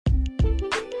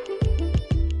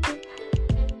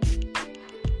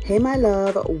Hey, my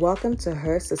love, welcome to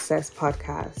Her Success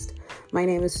Podcast. My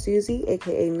name is Susie,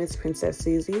 aka Miss Princess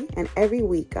Susie, and every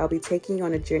week I'll be taking you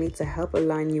on a journey to help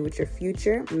align you with your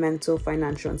future, mental,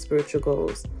 financial, and spiritual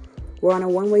goals. We're on a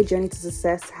one-way journey to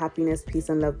success, happiness, peace,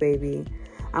 and love, baby.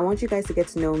 I want you guys to get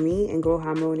to know me and grow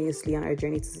harmoniously on our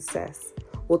journey to success.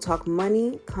 We'll talk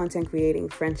money, content creating,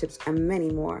 friendships, and many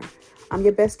more. I'm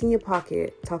your best in your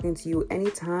pocket, talking to you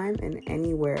anytime and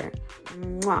anywhere.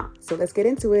 Mwah. So let's get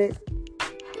into it.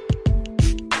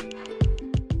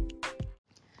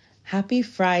 Happy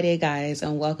Friday, guys,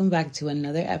 and welcome back to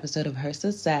another episode of Her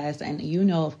Success. And you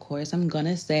know, of course, I'm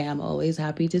gonna say I'm always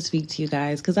happy to speak to you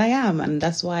guys because I am, and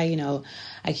that's why,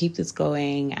 I keep this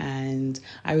going, and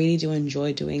I really do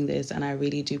enjoy doing this, and I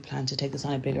really do plan to take this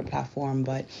on a bigger platform.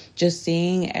 But just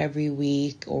seeing every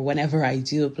week or whenever I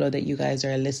do upload that you guys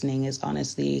are listening is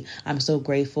honestly, I'm so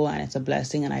grateful, and it's a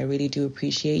blessing, and I really do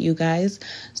appreciate you guys.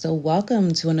 So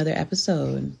welcome to another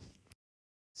episode.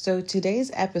 So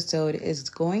today's episode is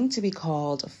going to be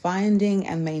called Finding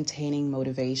and Maintaining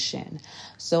Motivation.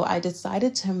 So I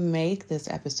decided to make this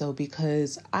episode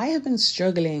because I have been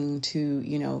struggling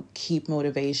to, keep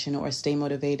motivation or stay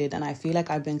motivated. And I feel like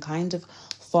I've been kind of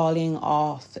falling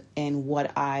off in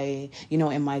what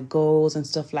in my goals and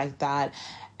stuff like that.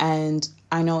 And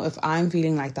I know if I'm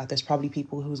feeling like that, there's probably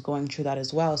people who's going through that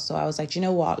as well. So I was like, you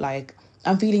know what,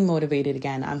 I'm feeling motivated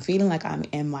again. I'm feeling like I'm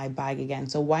in my bag again.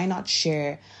 So why not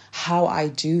share how I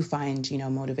do find,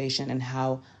 motivation and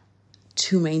how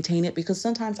to maintain it? Because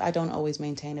sometimes I don't always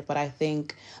maintain it. But I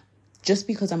think just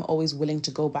because I'm always willing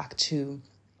to go back to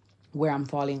where I'm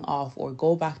falling off or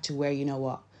go back to where,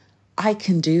 I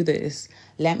can do this.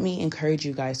 Let me encourage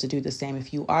you guys to do the same.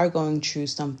 If you are going through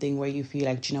something where you feel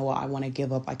like, I want to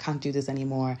give up. I can't do this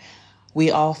anymore. We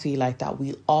all feel like that.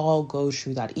 We all go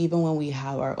through that. Even when we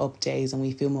have our up days and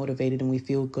we feel motivated and we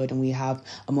feel good and we have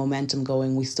a momentum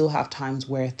going, we still have times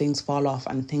where things fall off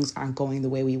and things aren't going the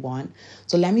way we want.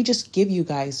 So let me just give you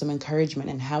guys some encouragement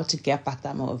in how to get back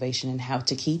that motivation and how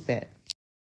to keep it.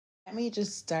 Let me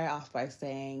just start off by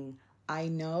saying, I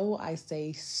know I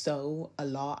say so a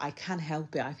lot. I can't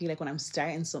help it. I feel like when I'm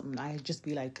starting something, I just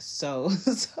be like, so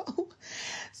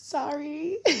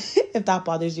sorry if that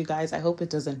bothers you guys. I hope it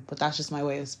doesn't, but that's just my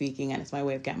way of speaking and it's my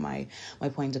way of getting my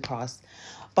point across.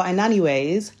 But in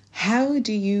anyways, how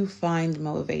do you find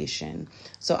motivation?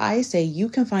 So I say you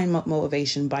can find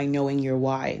motivation by knowing your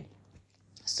why.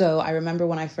 So I remember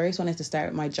when I first wanted to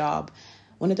start my job,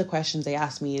 one of the questions they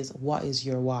asked me is, what is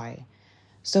your why?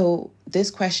 So this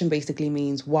question basically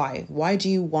means why? Why do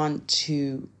you want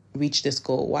to reach this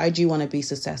goal? Why do you want to be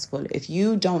successful? If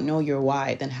you don't know your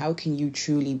why, then how can you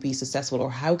truly be successful,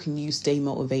 or how can you stay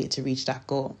motivated to reach that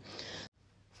goal?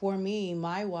 For me,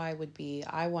 my why would be,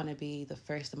 I want to be the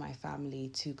first in my family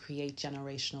to create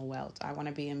generational wealth. I want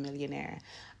to be a millionaire.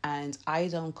 And I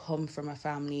don't come from a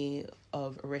family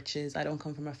of riches. I don't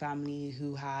come from a family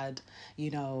who had,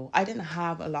 I didn't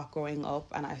have a lot growing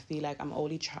up. And I feel like I'm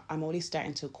only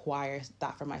starting to acquire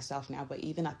that for myself now. But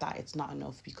even at that, it's not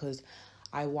enough because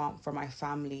I want for my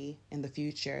family in the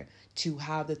future to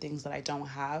have the things that I don't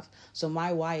have. So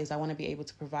my why is I want to be able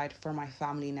to provide for my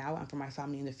family now and for my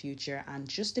family in the future and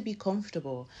just to be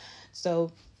comfortable.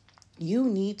 So you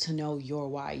need to know your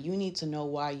why. You need to know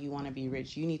why you want to be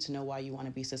rich. You need to know why you want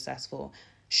to be successful.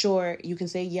 Sure, you can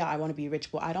say, yeah, I want to be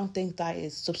rich, but I don't think that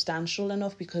is substantial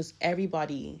enough because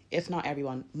everybody, if not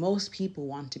everyone, most people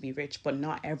want to be rich, but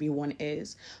not everyone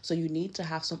is. So you need to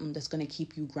have something that's going to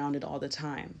keep you grounded all the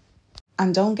time.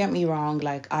 And don't get me wrong,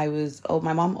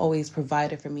 my mom always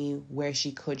provided for me where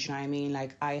she could, you know what I mean?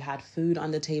 Like, I had food on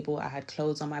the table, I had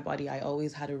clothes on my body, I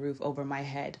always had a roof over my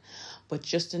head. But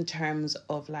just in terms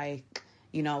of I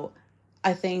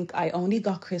think I only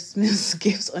got Christmas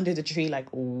gifts under the tree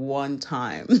one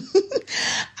time.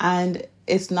 And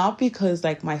it's not because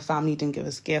my family didn't give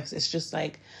us gifts. It's just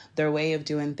their way of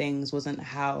doing things wasn't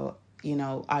how,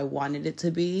 I wanted it to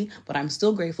be. But I'm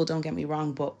still grateful, don't get me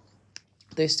wrong, but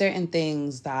there's certain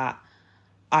things that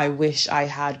I wish I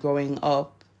had growing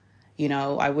up.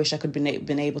 I wish I could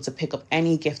been able to pick up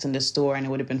any gift in the store and it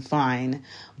would have been fine.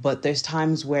 But there's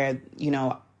times where,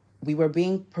 we were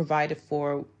being provided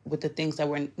for with the things that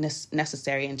were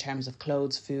necessary in terms of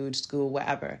clothes, food, school,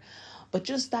 whatever. But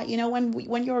just that,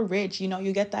 when you're rich,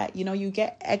 you get that, you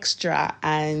get extra.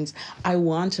 And I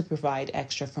want to provide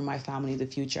extra for my family in the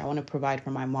future. I want to provide for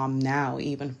my mom now,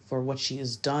 even for what she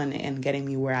has done in getting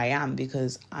me where I am,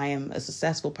 because I am a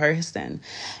successful person.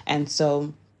 And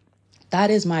so that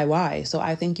is my why. So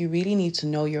I think you really need to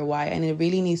know your why, and it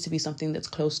really needs to be something that's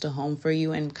close to home for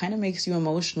you and kind of makes you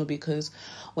emotional, because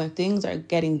when things are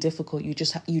getting difficult, you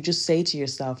just say to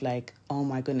yourself oh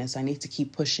my goodness, I need to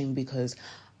keep pushing because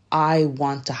I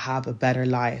want to have a better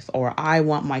life, or I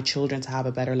want my children to have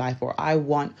a better life, or I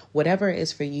want whatever it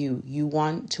is for you. You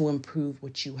want to improve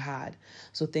what you had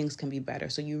so things can be better.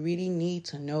 So you really need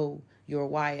to know your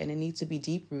why, and it needs to be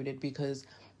deep rooted, because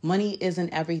money isn't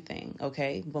everything,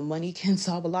 okay? But money can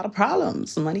solve a lot of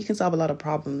problems. Money can solve a lot of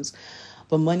problems,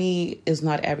 but money is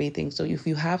not everything. So if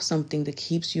you have something that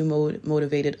keeps you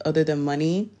motivated other than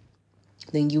money,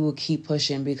 then you will keep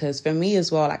pushing. Because for me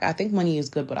as well, like, I think money is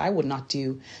good, but I would not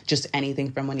do just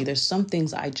anything for money. There's some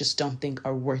things I just don't think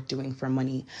are worth doing for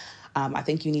money. I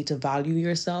think you need to value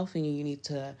yourself, and you need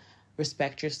to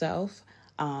respect yourself.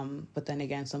 But then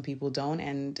again, some people don't.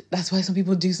 And that's why some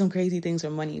people do some crazy things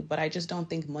for money. But I just don't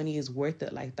think money is worth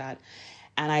it like that.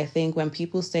 And I think when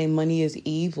people say money is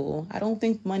evil, I don't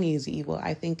think money is evil.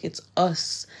 I think it's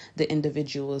us, the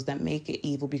individuals, that make it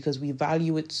evil, because we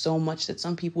value it so much that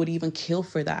some people would even kill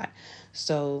for that.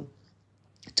 So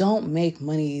don't make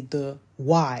money the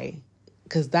why.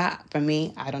 Because that, for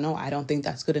me, I don't know. I don't think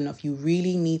that's good enough. You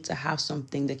really need to have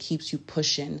something that keeps you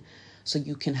pushing so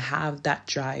you can have that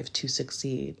drive to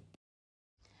succeed.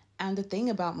 And the thing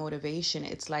about motivation,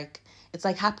 it's like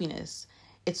happiness.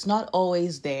 It's not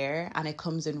always there, and it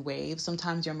comes in waves.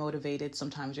 Sometimes you're motivated,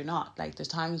 sometimes you're not. Like, there's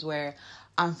times where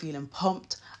I'm feeling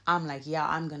pumped. I'm like, yeah,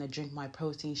 I'm going to drink my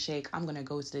protein shake. I'm going to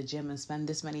go to the gym and spend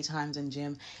this many times in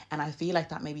gym. And I feel like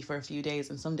that maybe for a few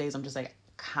days. And some days I'm just like,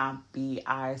 can't be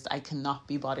arsed. I cannot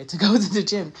be bothered to go to the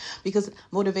gym, because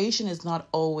motivation is not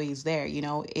always there.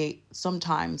 It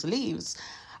sometimes leaves.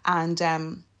 And,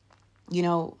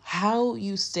 how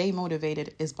you stay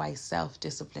motivated is by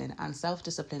self-discipline. And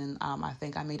self-discipline, I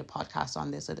think I made a podcast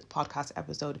on this, a podcast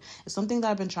episode. It's something that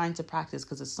I've been trying to practice,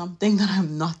 because it's something that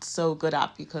I'm not so good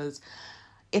at, because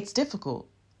it's difficult.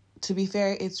 To be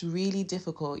fair, it's really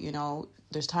difficult.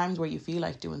 There's times where you feel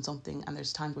like doing something, and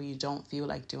there's times where you don't feel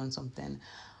like doing something.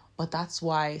 But that's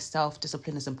why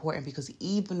self-discipline is important, because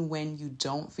even when you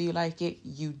don't feel like it,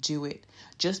 you do it.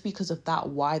 Just because of that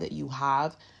why that you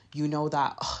have, you know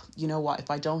that, you know what,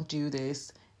 if I don't do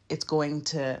this,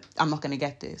 I'm not going to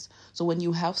get this. So when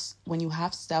you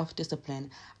have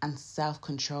self-discipline and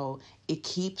self-control, it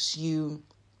keeps you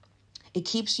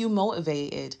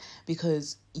motivated,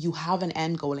 because you have an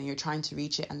end goal and you're trying to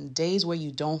reach it. And days where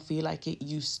you don't feel like it,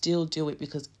 you still do it,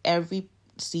 because every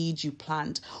seed you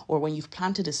plant, or when you've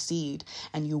planted a seed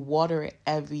and you water it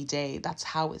every day, that's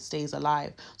how it stays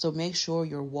alive. So make sure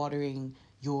you're watering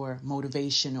your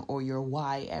motivation or your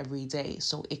why every day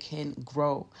so it can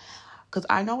grow. Because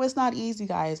I know it's not easy,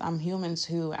 guys. I'm human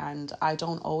too, and I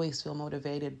don't always feel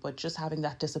motivated. But just having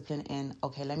that discipline in,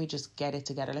 okay, let me just get it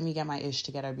together. Let me get my ish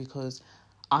together, because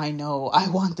I know I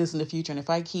want this in the future. And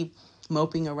if I keep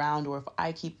moping around, or if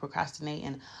I keep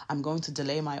procrastinating, I'm going to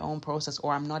delay my own process,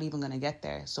 or I'm not even going to get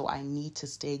there. So I need to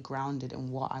stay grounded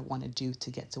in what I want to do to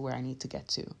get to where I need to get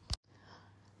to.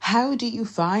 How do you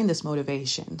find this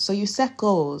motivation? So you set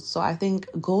goals. So I think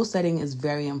goal setting is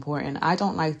very important. I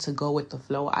don't like to go with the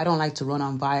flow. I don't like to run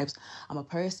on vibes. I'm a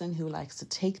person who likes to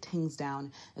take things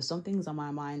down. If something's on my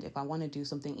mind, if I want to do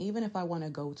something, even if I want to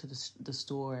go to the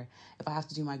store, if I have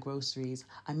to do my groceries,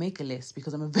 I make a list,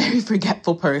 because I'm a very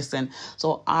forgetful person.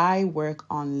 So I work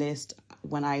on lists.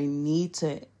 When I need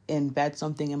to embed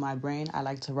something in my brain, I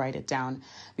like to write it down,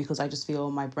 because I just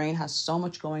feel my brain has so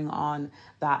much going on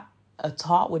that a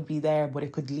thought would be there, but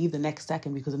it could leave the next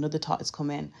second because another thought has come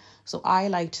in. So I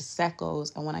like to set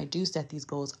goals. And when I do set these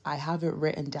goals, I have it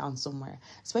written down somewhere.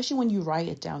 Especially when you write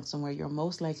it down somewhere, you're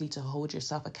most likely to hold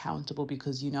yourself accountable,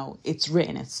 because, it's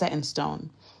written, it's set in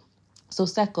stone. So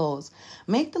set goals,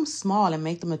 make them small and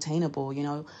make them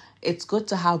attainable. It's good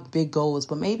to have big goals,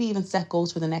 but maybe even set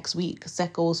goals for the next week,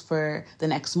 set goals for the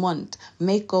next month,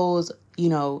 make goals,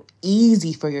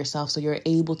 easy for yourself so you're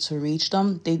able to reach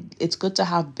them. It's good to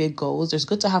have big goals. It's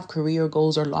good to have career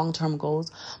goals or long-term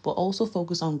goals, but also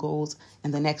focus on goals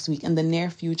in the next week, in the near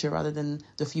future, rather than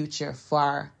the future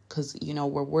far, because,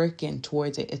 we're working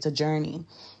towards it. It's a journey.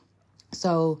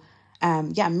 So,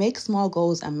 make small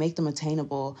goals and make them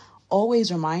attainable.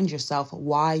 Always remind yourself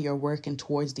why you're working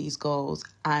towards these goals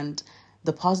and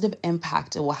the positive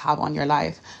impact it will have on your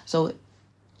life. So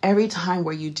every time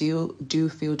where you do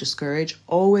feel discouraged,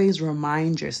 always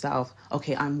remind yourself,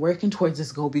 okay, I'm working towards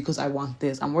this goal because I want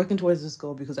this. I'm working towards this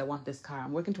goal because I want this car.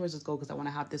 I'm working towards this goal because I want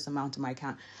to have this amount in my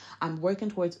account.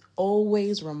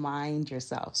 Always remind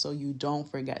yourself so you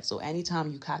don't forget. So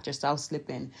anytime you catch yourself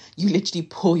slipping, you literally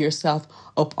pull yourself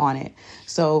up on it.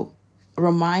 So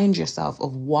remind yourself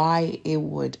of why it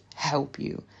would help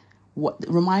you.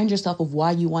 Remind yourself of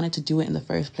why you wanted to do it in the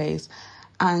first place.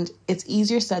 And it's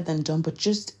easier said than done, but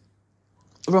just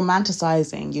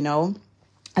romanticizing,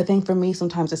 I think for me,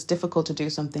 sometimes it's difficult to do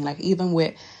something like even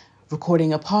with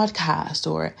recording a podcast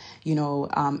or,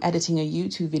 editing a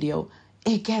YouTube video,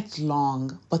 it gets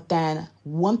long. But then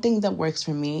one thing that works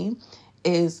for me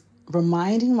is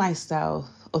reminding myself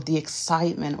of the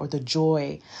excitement or the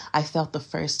joy I felt the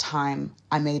first time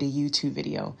I made a YouTube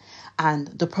video. And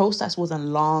the process wasn't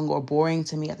long or boring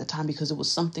to me at the time because it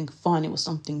was something fun. It was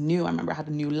something new. I remember I had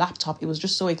a new laptop. It was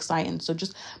just so exciting. So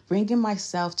just bringing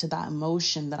myself to that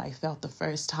emotion that I felt the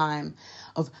first time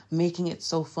of making it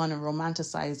so fun and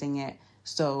romanticizing it.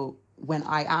 So when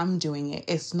I am doing it,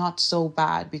 it's not so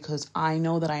bad because I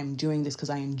know that I'm doing this because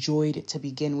I enjoyed it to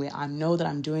begin with. I know that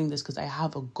I'm doing this because I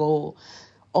have a goal.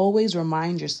 Always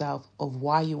remind yourself of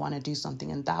why you want to do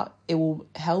something, and that it will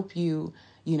help you,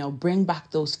 bring back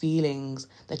those feelings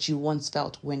that you once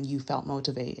felt when you felt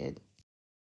motivated.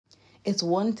 It's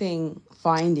one thing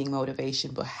finding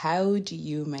motivation, but how do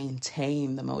you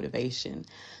maintain the motivation?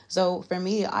 So for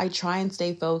me, I try and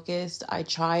stay focused. I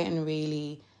try and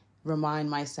really remind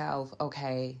myself,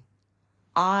 okay,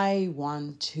 I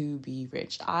want to be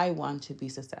rich. I want to be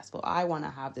successful. I want to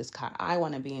have this car. I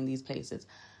want to be in these places.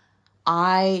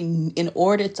 In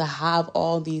order to have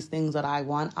all these things that I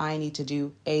want, I need to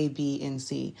do A, B, and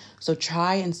C. So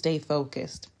try and stay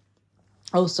focused.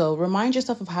 Also, remind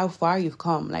yourself of how far you've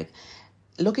come. Like,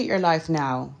 look at your life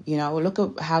now, look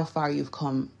at how far you've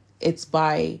come. It's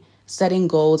by setting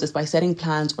goals, it's by setting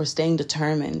plans or staying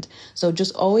determined. So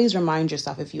just always remind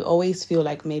yourself, if you always feel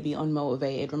like maybe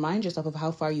unmotivated, remind yourself of how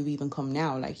far you've even come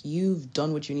now. Like, you've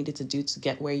done what you needed to do to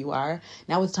get where you are.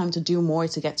 Now it's time to do more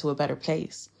to get to a better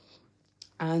place.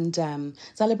 And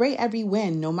celebrate every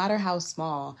win, no matter how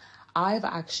small. I've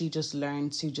actually just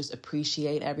learned to just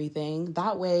appreciate everything.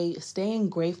 That way, staying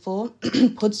grateful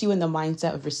puts you in the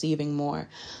mindset of receiving more.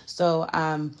 So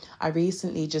I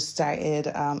recently just started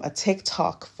a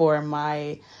TikTok for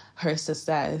her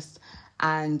success.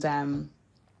 And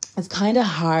it's kind of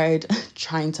hard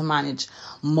trying to manage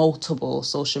multiple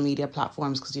social media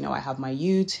platforms because, I have my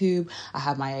YouTube, I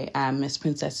have my Miss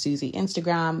Princess Susie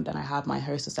Instagram, then I have my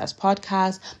Her Success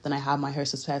podcast, then I have my Her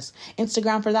Success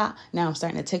Instagram for that. Now I'm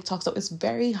starting a TikTok, so it's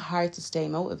very hard to stay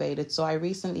motivated. So I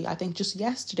think just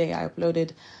yesterday, I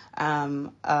uploaded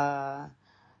a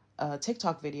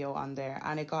TikTok video on there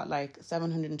and it got like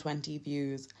 720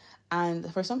 views.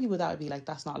 And for some people that would be like,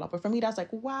 that's not a lot. But for me, that's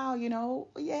like, wow,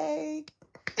 yay.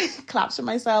 Claps for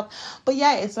myself. But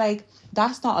yeah, it's like,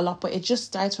 that's not a lot, but it just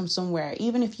starts from somewhere.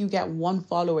 Even if you get one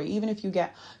follower, even if you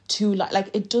get two, like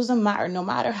it doesn't matter. No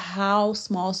matter how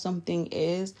small something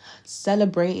is,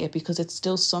 celebrate it because it's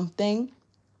still something.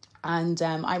 And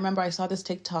I remember I saw this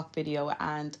TikTok video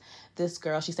and this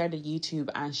girl, she started YouTube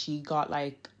and she got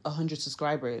like 100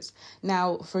 subscribers.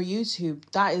 Now for YouTube,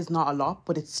 that is not a lot,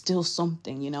 but it's still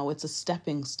something, it's a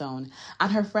stepping stone.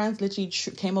 And her friends literally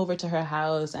came over to her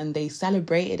house and they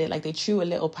celebrated it. Like they threw a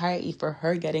little party for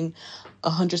her getting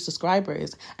 100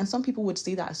 subscribers. And some people would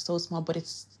see that as so small, but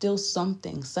it's still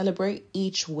something. Celebrate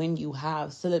each win you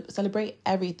have. Celebrate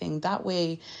everything. That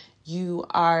way you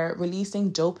are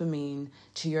releasing dopamine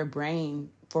to your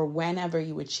brain for whenever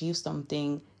you achieve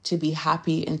something, to be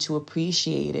happy and to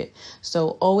appreciate it. So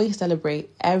always celebrate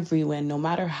every win, no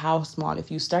matter how small. If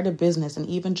you start a business and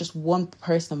even just one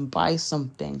person buys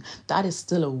something, that is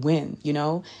still a win,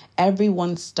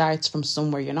 Everyone starts from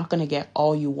somewhere. You're not going to get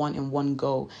all you want in one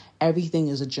go. Everything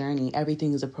is a journey.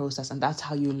 Everything is a process. And that's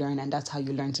how you learn. And that's how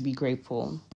you learn to be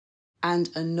grateful.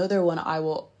 And another one I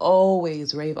will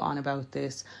always rave on about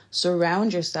this,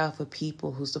 surround yourself with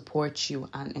people who support you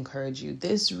and encourage you.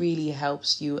 This really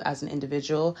helps you as an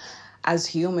individual. As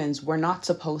humans, we're not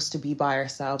supposed to be by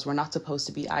ourselves. We're not supposed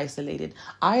to be isolated.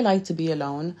 I like to be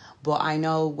alone, but I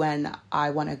know when I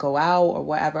want to go out or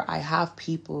whatever, I have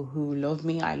people who love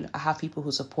me. I have people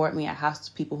who support me. I have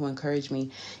people who encourage me.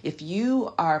 If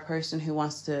you are a person who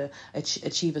wants to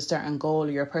achieve a certain goal, or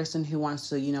you're a person who wants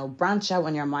to, branch out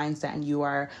on your mindset and you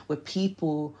are with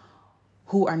people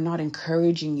who are not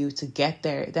encouraging you to get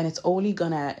there, then it's only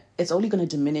gonna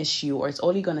diminish you, or it's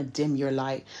only gonna dim your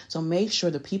light. So make sure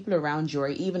the people around you are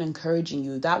even encouraging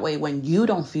you. That way, when you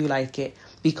don't feel like it,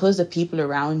 because the people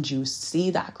around you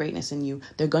see that greatness in you,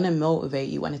 they're gonna motivate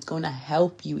you and it's gonna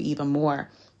help you even more.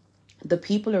 The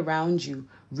people around you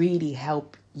really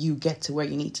help you get to where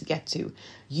you need to get to.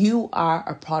 You are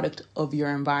a product of your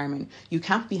environment. You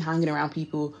can't be hanging around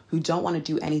people who don't want to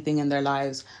do anything in their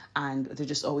lives and they're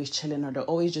just always chilling, or they're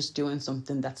always just doing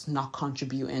something that's not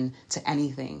contributing to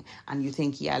anything. And you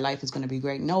think, yeah, life is going to be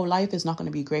great. No, life is not going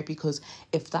to be great, because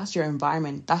if that's your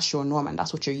environment, that's your norm and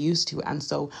that's what you're used to. And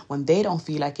so when they don't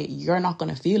feel like it, you're not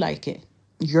going to feel like it.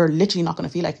 you're literally not going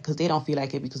to feel like it because they don't feel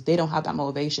like it, because they don't have that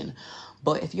motivation.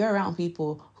 But if you're around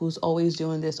people who's always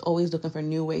doing this, always looking for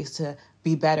new ways to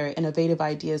be better, innovative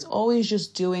ideas, always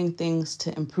just doing things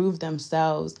to improve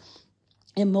themselves,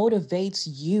 it motivates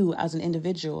you as an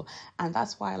individual. And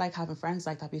that's why I like having friends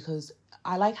like that, because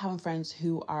I like having friends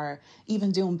who are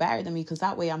even doing better than me, because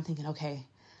that way I'm thinking, okay,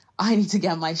 I need to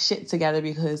get my shit together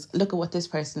because look at what this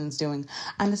person's doing.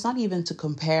 And it's not even to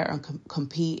compare and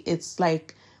compete. It's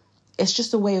like, it's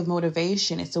just a way of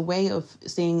motivation. It's a way of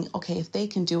saying, okay, if they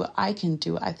can do it, I can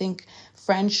do it. I think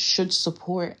friends should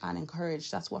support and encourage.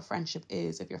 That's what friendship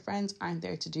is. If your friends aren't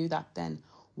there to do that, then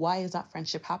why is that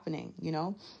friendship happening? You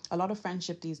know, a lot of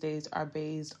friendship these days are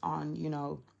based on, you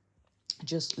know,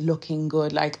 just looking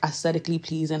good, like aesthetically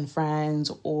pleasing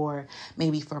friends, or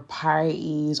maybe for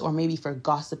parties, or maybe for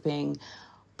gossiping.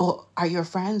 But are your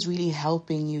friends really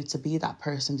helping you to be that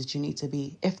person that you need to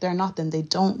be? If they're not, then they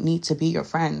don't need to be your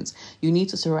friends. You need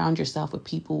to surround yourself with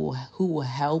people who will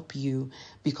help you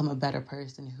become a better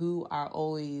person, who are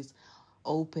always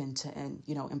open to, and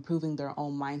you know, improving their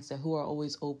own mindset, who are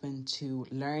always open to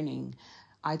learning.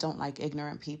 I don't like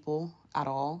ignorant people at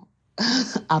all.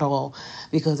 At all,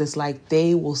 because it's like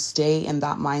they will stay in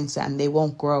that mindset and they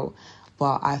won't grow.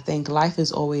 But I think life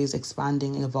is always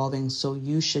expanding and evolving, so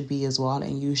you should be as well,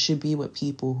 and you should be with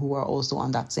people who are also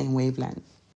on that same wavelength.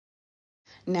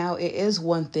 Now, it is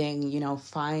one thing, you know,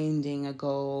 finding a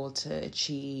goal to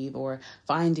achieve, or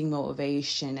finding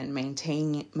motivation and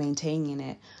maintaining,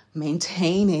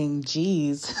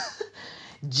 geez,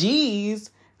 geez,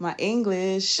 my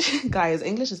English. Guys,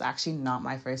 English is actually not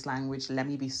my first language. Let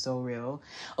me be so real.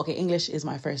 Okay, English is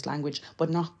my first language,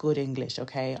 but not good English,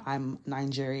 okay? I'm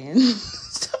Nigerian.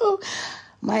 So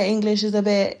my English is a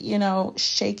bit, you know,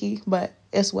 shaky, but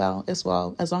it's well.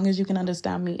 As long as you can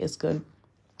understand me, it's good.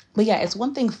 But yeah, it's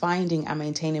one thing finding and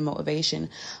maintaining motivation,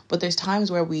 but there's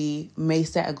times where we may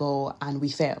set a goal and we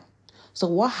fail. So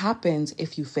what happens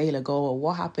if you fail a goal? Or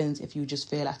what happens if you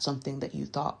just fail at something that you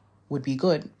thought would be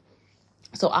good?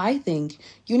 So I think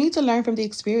you need to learn from the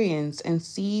experience and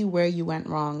see where you went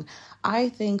wrong. I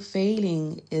think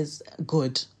failing is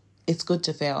good. It's good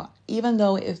to fail, even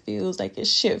though it feels like a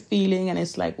shit feeling and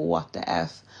it's like, what the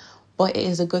F? But it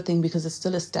is a good thing because it's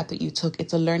still a step that you took.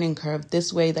 It's a learning curve.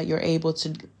 This way that you're able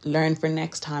to learn for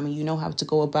next time and you know how to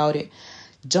go about it.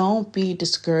 Don't be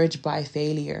discouraged by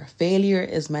failure. Failure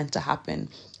is meant to happen.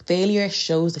 Failure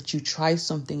shows that you tried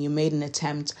something, you made an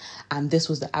attempt, and this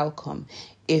was the outcome.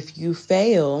 If you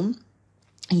fail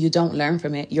and you don't learn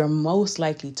from it, you're most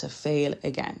likely to fail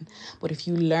again. But if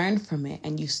you learn from it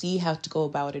and you see how to go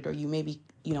about it, or you maybe,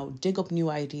 you know, dig up new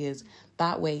ideas,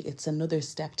 that way it's another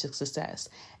step to success.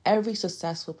 Every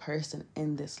successful person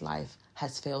in this life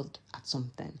has failed at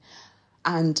something.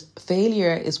 And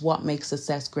failure is what makes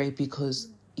success great, because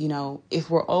you know, if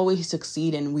we're always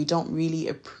succeeding, we don't really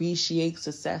appreciate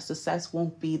success. Success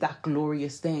won't be that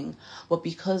glorious thing. But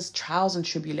because trials and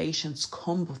tribulations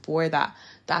come before that,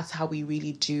 that's how we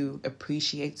really do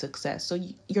appreciate success. So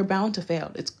you're bound to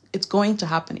fail. It's going to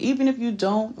happen. Even if you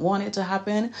don't want it to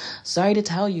happen, sorry to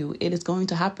tell you, it is going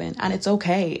to happen. And it's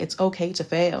okay. It's okay to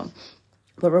fail.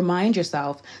 But remind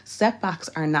yourself, setbacks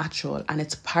are natural and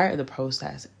it's part of the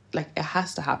process. Like, it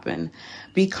has to happen.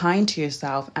 Be kind to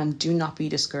yourself and do not be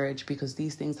discouraged, because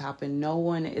these things happen. No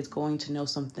one is going to know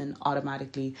something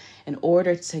automatically. In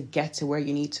order to get to where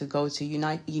you need to go to, you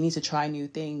need to try new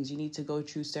things. You need to go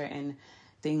through certain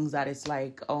things that it's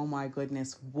like, oh my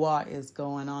goodness, what is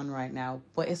going on right now?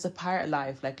 But it's a part of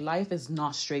life. Like, life is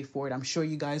not straightforward. I'm sure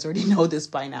you guys already know this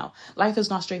by now. Life is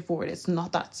not straightforward. It's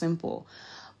not that simple.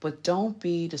 But don't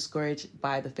be discouraged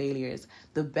by the failures.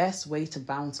 The best way to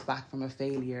bounce back from a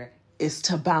failure is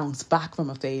to bounce back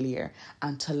from a failure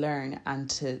and to learn, and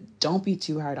to don't be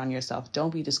too hard on yourself.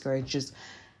 Don't be discouraged. Just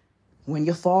when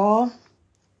you fall,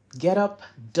 get up,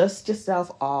 dust yourself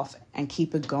off and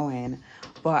keep it going.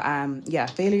 But yeah,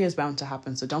 failure is bound to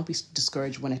happen. So don't be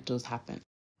discouraged when it does happen.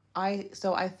 I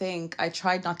think I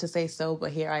tried not to say so,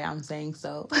 but here I am saying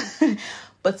so.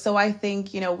 But so I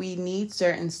think, you know, we need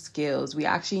certain skills. We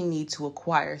actually need to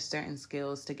acquire certain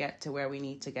skills to get to where we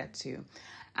need to get to.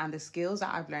 And the skills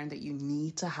that I've learned that you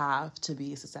need to have to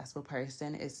be a successful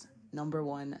person is, number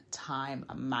one, time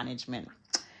management.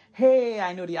 Hey,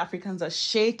 I know the Africans are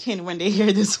shaking when they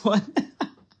hear this one.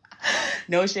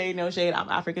 No shade. I'm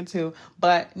African too.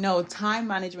 But no, time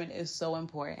management is so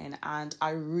important. And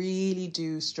I really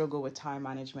do struggle with time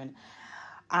management.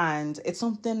 And it's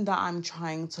something that I'm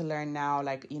trying to learn now.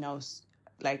 Like, you know,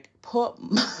 like put,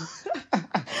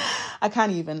 I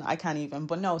can't even.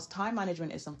 But no, time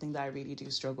management is something that I really do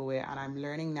struggle with. And I'm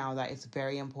learning now that it's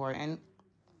very important.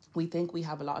 We think we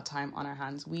have a lot of time on our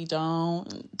hands. We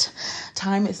don't.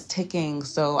 Time is ticking.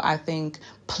 So I think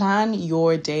plan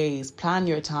your days, plan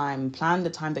your time, plan the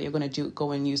time that you're going to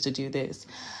go and use to do this.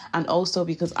 And also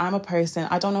because I'm a person,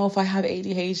 I don't know if I have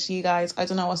ADHD, guys. I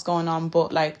don't know what's going on,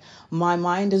 but like my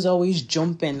mind is always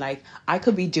jumping. Like I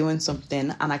could be doing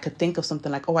something and I could think of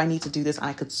something like, oh, I need to do this. And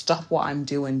I could stop what I'm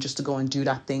doing just to go and do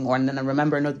that thing. And then I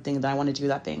remember another thing that I want to do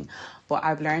that thing. But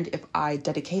I've learned if I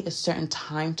dedicate a certain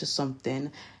time to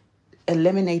something,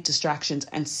 eliminate distractions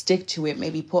and stick to it,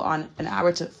 maybe put on an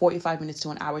hour to 45 minutes to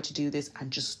an hour to do this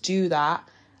and just do that,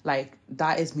 like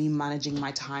that is me managing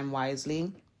my time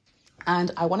wisely.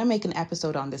 And I want to make an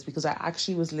episode on this because I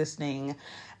actually was listening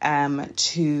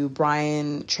to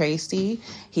Brian Tracy.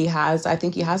 I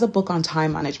think he has a book on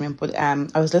time management, but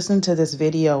I was listening to this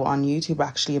video on YouTube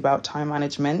actually about time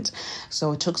management.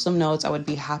 So I took some notes. I would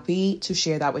be happy to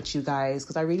share that with you guys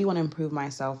because I really want to improve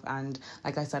myself. And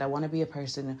like I said, I want to be a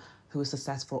person who is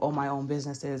successful, own my own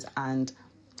businesses. And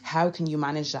how can you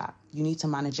manage that? You need to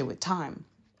manage it with time.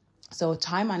 So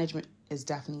time management is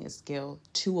definitely a skill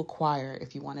to acquire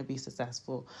if you want to be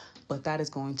successful, but that is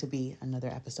going to be another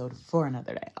episode for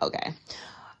another day. Okay.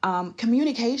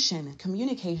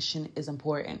 Communication is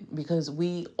important because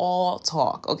we all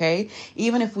talk. Okay.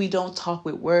 Even if we don't talk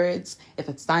with words, if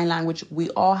it's sign language, we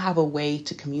all have a way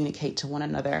to communicate to one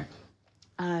another.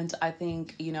 And I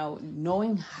think,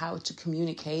 knowing how to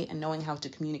communicate and knowing how to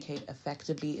communicate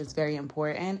effectively is very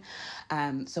important.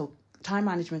 So time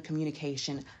management,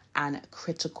 communication, and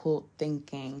critical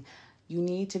thinking. You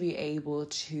need to be able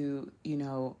to,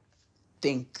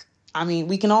 think. I mean,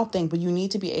 we can all think, but you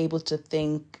need to be able to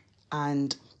think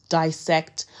and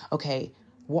dissect, okay,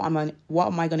 what am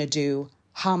I going to do?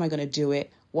 How am I going to do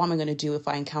it? What am I going to do if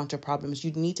I encounter problems?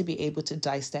 You need to be able to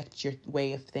dissect your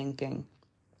way of thinking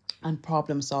and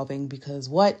problem solving, because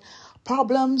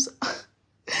problems,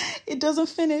 it doesn't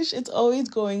finish. It's always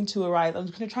going to arise. I'm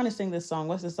trying to sing this song.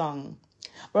 What's the song?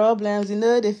 Problems,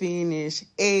 they finish.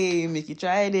 Hey, make you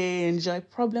try to enjoy.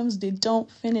 Problems, they don't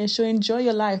finish. So enjoy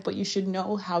your life, but you should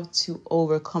know how to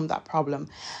overcome that problem.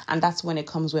 And that's when it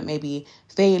comes with maybe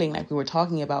failing, like we were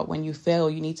talking about. When you fail,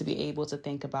 you need to be able to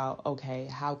think about, okay,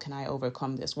 how can I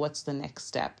overcome this? What's the next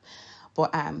step?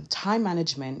 But time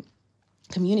management,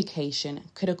 communication,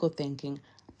 critical thinking,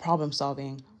 problem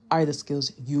solving are the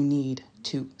skills you need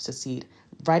to succeed.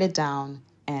 Write it down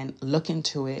and look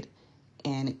into it,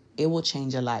 and it will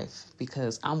change your life,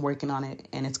 because I'm working on it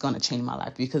and it's going to change my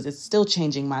life, because it's still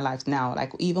changing my life now.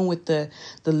 Like even with the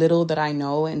little that I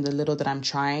know and the little that I'm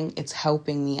trying, it's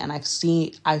helping me. And I've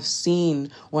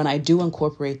seen when I do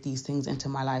incorporate these things into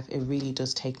my life, it really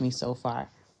does take me so far.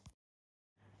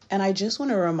 And I just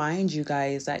want to remind you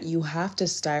guys that you have to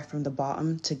start from the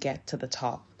bottom to get to the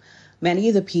top. Many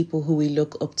of the people who we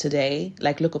look up to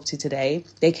today,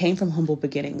 they came from humble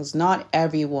beginnings. Not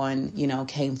everyone,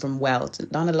 came from wealth.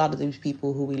 Not a lot of these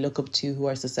people who we look up to, who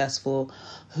are successful,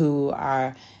 who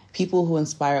are people who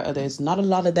inspire others, not a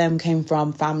lot of them came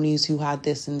from families who had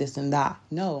this and this and that.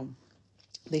 No.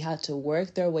 They had to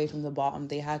work their way from the bottom.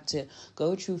 They had to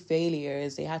go through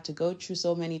failures. They had to go through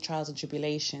so many trials and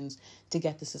tribulations to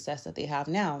get the success that they have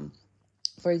now.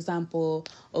 For example,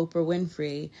 Oprah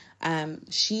Winfrey,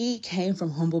 she came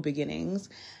from humble beginnings.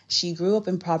 She grew up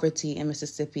in poverty in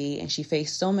Mississippi, and she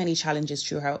faced so many challenges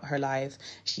through her life.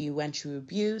 She went through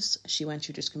abuse. She went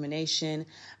through discrimination.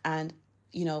 And,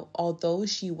 although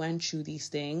she went through these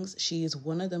things, she is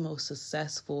one of the most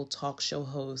successful talk show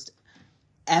hosts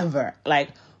ever. Like,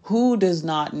 who does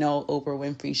not know Oprah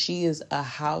Winfrey? She is a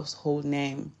household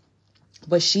name.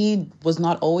 But she was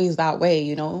not always that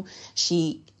way,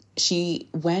 She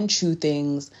went through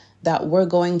things that we're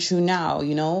going through now,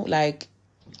 like,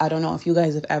 I don't know if you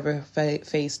guys have ever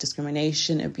faced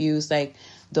discrimination, abuse. Like,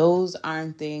 those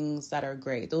aren't things that are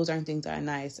great. Those aren't things that are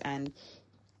nice. And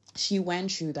she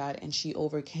went through that and she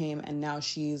overcame. And now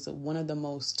she's one of the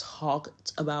most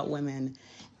talked about women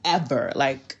ever.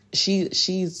 Like,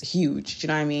 she's huge. Do you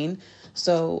know what I mean?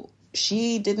 So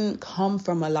she didn't come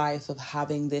from a life of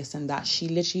having this and that. She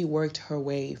literally worked her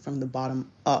way from the bottom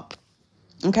up.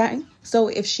 Okay, so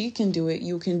if she can do it,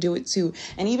 you can do it too.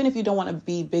 And even if you don't want to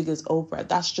be big as Oprah,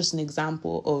 that's just an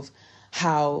example of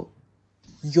how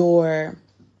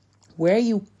where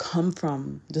you come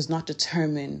from does not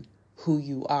determine who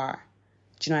you are.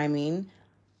 Do you know what I mean?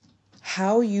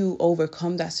 How you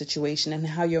overcome that situation and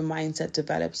how your mindset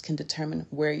develops can determine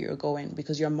where you're going,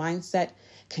 because your mindset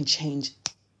can change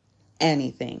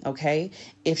anything. Okay,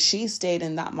 if she stayed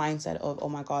in that mindset of, oh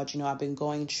my God, I've been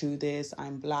going through this,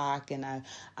 I'm Black, and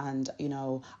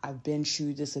I've been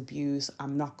through this abuse,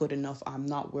 I'm not good enough, I'm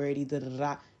not worthy,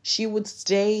 she would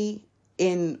stay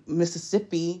in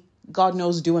Mississippi, God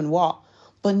knows doing what.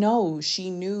 But no, she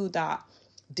knew that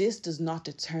this does not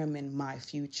determine my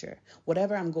future.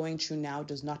 Whatever I'm going through now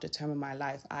does not determine my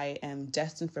life. I am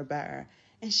destined for better.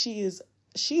 And she's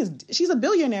a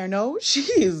billionaire, no? She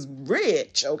is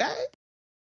rich, okay?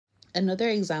 Another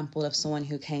example of someone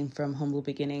who came from humble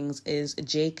beginnings is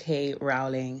J.K.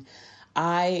 Rowling.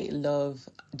 I love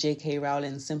J.K.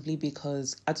 Rowling simply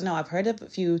because, I don't know, I've heard a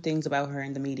few things about her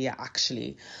in the media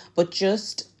actually, but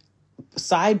just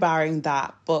sidebarring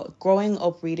that, but growing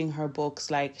up reading her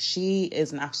books, like, she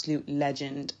is an absolute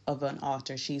legend of an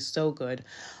author. She's so good.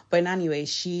 But anyway,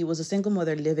 she was a single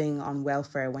mother living on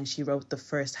welfare when she wrote the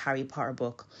first Harry Potter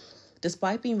book.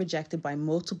 Despite being rejected by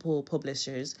multiple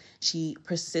publishers, she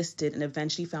persisted and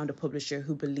eventually found a publisher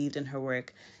who believed in her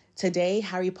work. Today,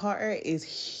 Harry Potter is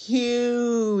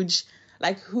huge.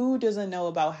 Like, who doesn't know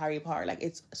about Harry Potter? Like,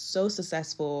 it's so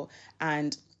successful.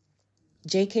 And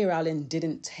J.K. Rowling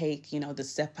didn't take, the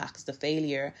setbacks, the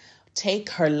failure, take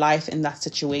her life in that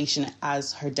situation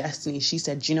as her destiny. She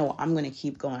said, you know what, I'm going to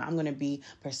keep going. I'm going to be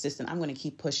persistent. I'm going to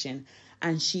keep pushing.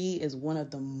 And she is one of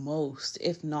the most,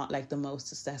 if not like the most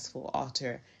successful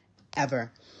author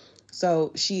ever.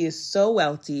 So she is so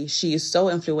wealthy. She is so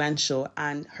influential.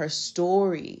 And her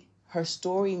story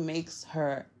makes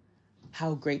her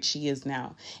how great she is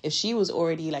now. If she was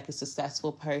already like a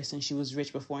successful person, she was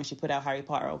rich before and she put out Harry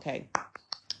Potter, okay,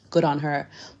 good on her.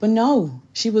 But no,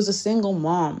 she was a single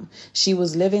mom. She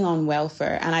was living on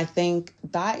welfare. And I think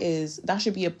that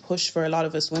should be a push for a lot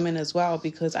of us women as well,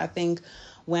 because I think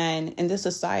when in this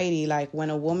society, like when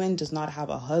a woman does not have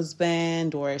a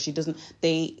husband or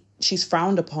she's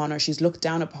frowned upon or she's looked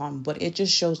down upon. But it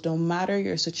just shows no matter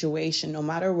your situation, no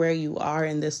matter where you are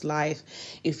in this life,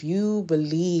 if you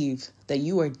believe that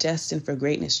you are destined for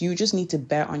greatness, you just need to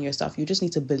bet on yourself. You just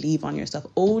need to believe on yourself.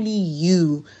 Only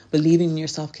you believing in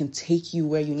yourself can take you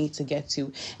where you need to get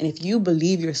to. And if you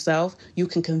believe yourself, you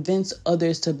can convince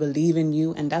others to believe in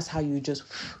you. And that's how you just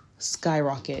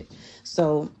skyrocket.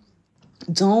 So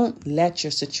don't let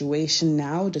your situation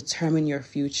now determine your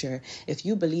future. If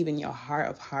you believe in your heart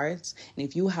of hearts, and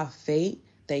if you have faith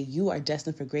that you are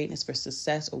destined for greatness, for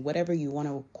success, or whatever you want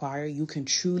to acquire, you can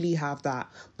truly have that.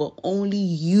 But only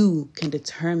you can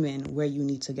determine where you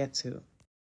need to get to.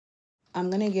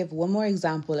 I'm going to give one more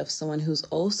example of someone who's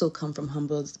also come from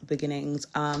humble beginnings,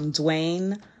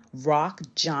 Dwayne Rock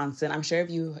Johnson. I'm sure if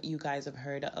you guys have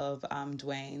heard of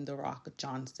Dwayne The Rock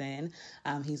Johnson.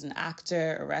 He's an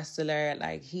actor, a wrestler.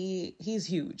 Like he's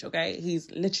huge, okay?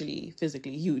 He's literally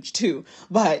physically huge too.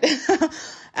 But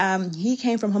he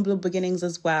came from humble beginnings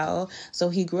as well. So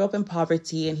he grew up in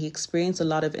poverty and he experienced a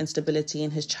lot of instability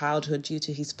in his childhood due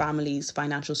to his family's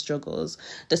financial struggles.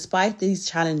 Despite these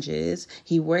challenges,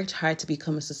 he worked hard to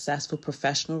become a successful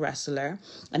professional wrestler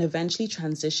and eventually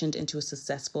transitioned into a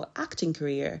successful acting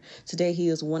career. Today, he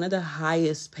is one of the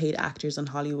highest paid actors in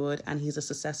Hollywood, and he's a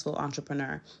successful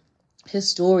entrepreneur. His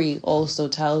story also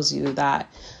tells you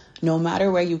that no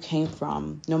matter where you came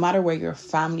from, no matter where your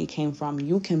family came from,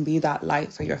 you can be that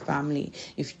light for your family.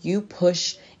 If you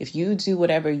push, if you do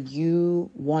whatever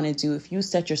you want to do, if you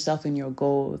set yourself in your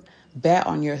goals, bet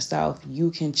on yourself,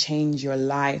 you can change your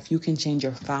life. You can change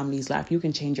your family's life. You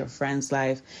can change your friend's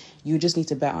life. You just need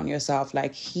to bet on yourself.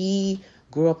 Like, he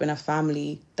grew up in a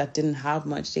family that didn't have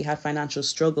much. They had financial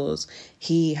struggles.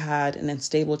 He had an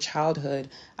unstable childhood.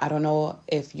 I don't know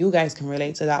if you guys can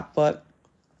relate to that, but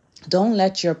don't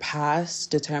let your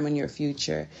past determine your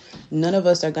future. None of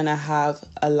us are going to have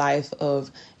a life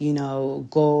of,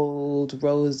 gold,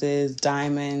 roses,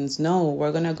 diamonds. No,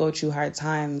 we're going to go through hard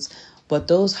times. But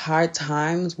those hard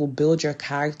times will build your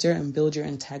character and build your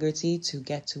integrity to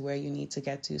get to where you need to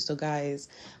get to. So guys,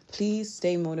 please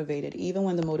stay motivated. Even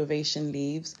when the motivation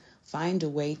leaves, find a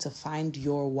way to find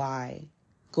your why.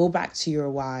 Go back to your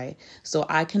why. So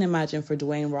I can imagine for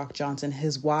Dwayne Rock Johnson,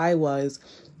 his why was,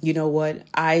 you know what?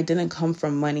 I didn't come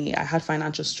from money. I had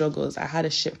financial struggles. I had a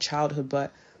shit childhood,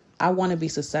 but I want to be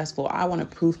successful. I want to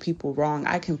prove people wrong.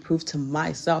 I can prove to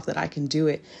myself that I can do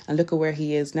it. And look at where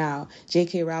he is now.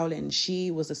 J.K. Rowling,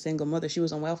 she was a single mother. She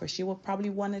was on welfare. She would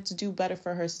probably wanted to do better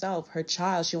for herself, her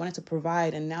child. She wanted to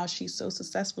provide. And now she's so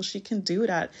successful. She can do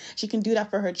that. She can do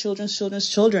that for her children's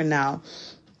children now.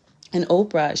 And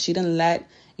Oprah, she didn't let,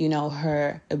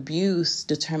 her abuse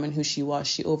determine who she was.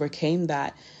 She overcame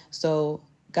that. So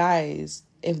guys,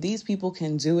 if these people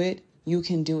can do it, you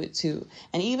can do it too.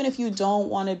 And even if you don't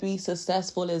want to be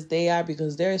successful as they are,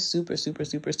 because they're super, super,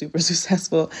 super, super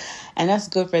successful, and that's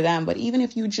good for them. But even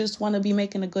if you just want to be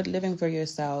making a good living for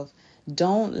yourself,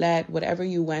 don't let whatever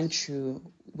you went through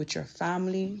with your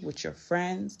family, with your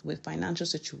friends, with financial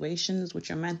situations, with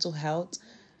your mental health,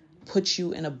 put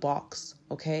you in a box,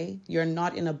 okay? You're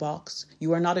not in a box.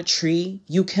 You are not a tree.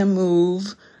 You can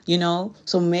move,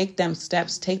 So make them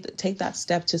steps. Take that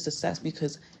step to success,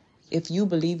 because if you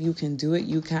believe you can do it,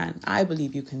 you can. I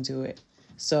believe you can do it.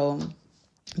 So,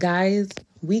 guys,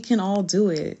 we can all do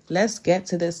it. Let's get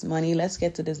to this money. Let's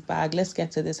get to this bag. Let's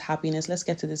get to this happiness. Let's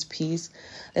get to this peace.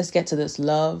 Let's get to this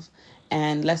love.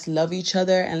 And let's love each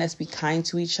other, and let's be kind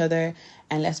to each other,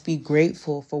 and let's be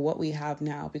grateful for what we have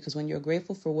now. Because when you're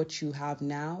grateful for what you have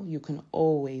now, you can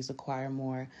always acquire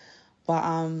more. But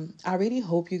I really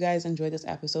hope you guys enjoyed this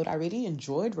episode. I really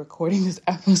enjoyed recording this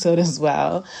episode as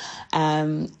well.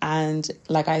 And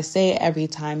like I say every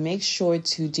time, make sure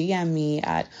to DM me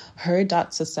at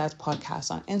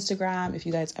her.successpodcast on Instagram if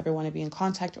you guys ever want to be in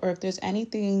contact, or if there's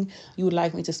anything you would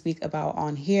like me to speak about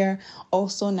on here.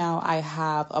 Also, now I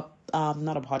have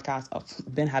not a podcast.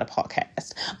 I've been had a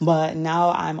podcast, but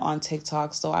now I'm on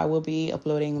TikTok, so I will be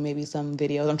uploading maybe some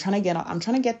videos. I'm trying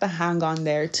to get the hang on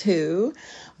there too.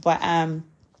 But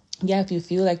yeah, if you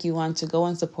feel like you want to go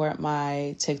and support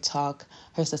my TikTok,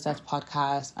 Her Success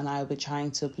Podcast, and I'll be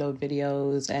trying to upload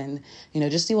videos and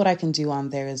just see what I can do on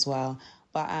there as well.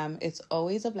 But it's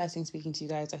always a blessing speaking to you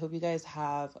guys. I hope you guys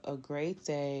have a great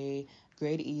day,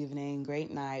 great evening,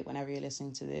 great night whenever you're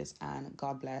listening to this, and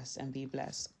God bless and be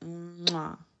blessed.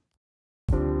 Mwah.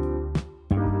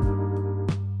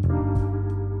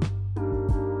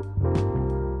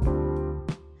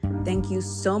 Thank you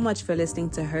so much for listening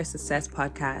to Her Success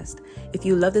Podcast. If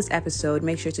you love this episode,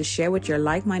 make sure to share with your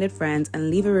like-minded friends and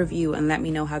leave a review and let me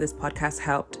know how this podcast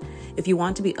helped. If you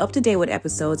want to be up to date with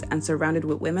episodes and surrounded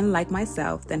with women like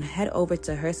myself, then head over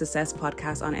to Her Success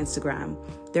Podcast on Instagram.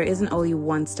 There isn't only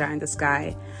one star in the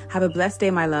sky. Have a blessed day,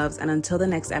 my loves, and until the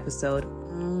next episode,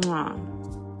 mwah.